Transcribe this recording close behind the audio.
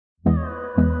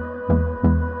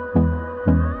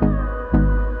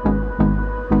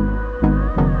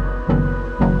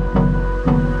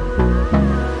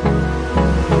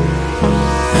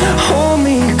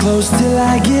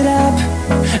get up.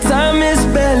 Time is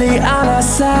barely on our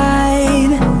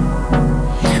side.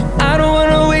 I don't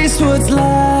wanna waste what's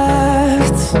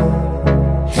left.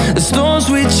 The storms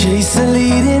we chase are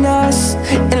leading us,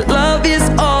 and love is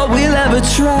all we'll ever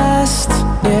trust.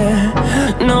 Yeah,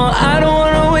 no, I don't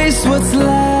wanna waste what's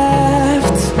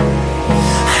left.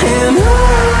 And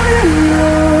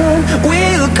on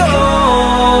we'll go,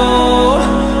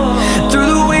 through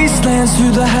the wastelands,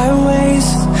 through the highways,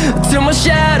 till my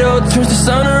shadow turns to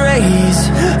sun rays.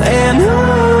 And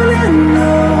on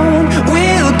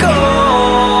we'll go,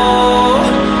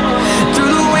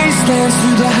 through the wastelands,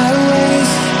 through the highways,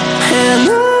 and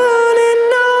on we'll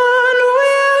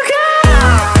go.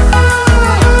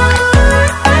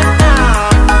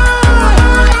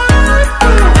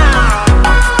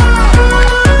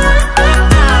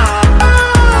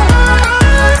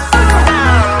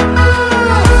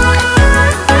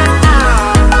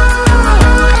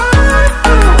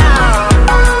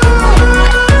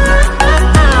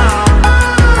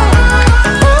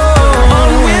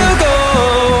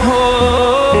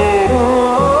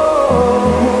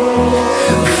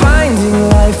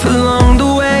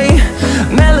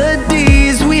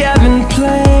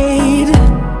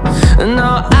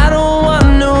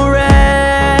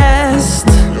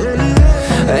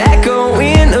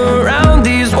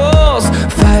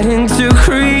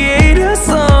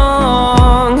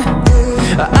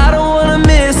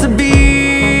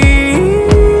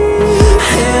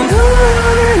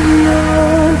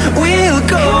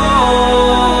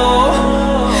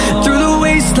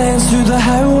 Through the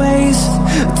highways,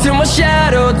 till my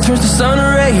shadow turns to sun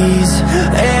rays.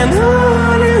 And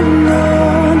on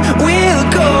we'll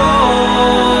go,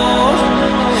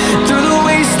 through the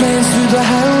wastelands, through the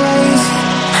highways,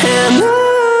 and on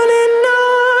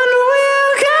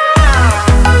we'll go.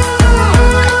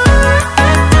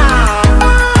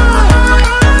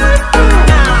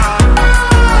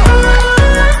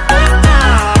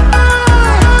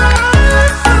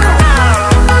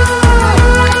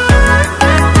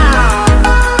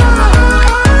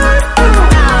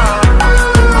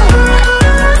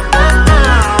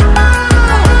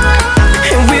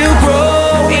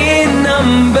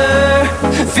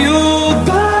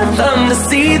 To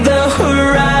see the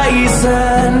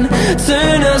horizon,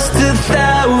 turn us to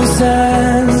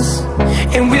thousands,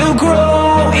 and we'll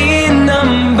grow in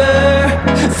number.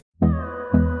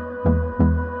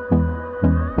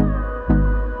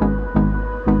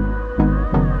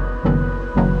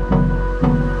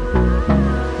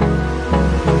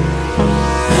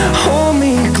 Hold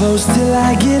me close till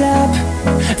I get up.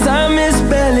 Time is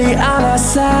barely on our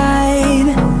side.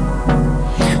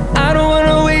 I don't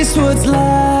wanna waste what's left.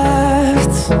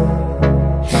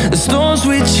 The storms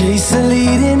we chase are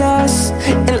leading us,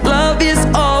 and love is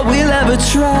all we'll ever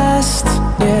trust.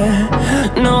 Yeah.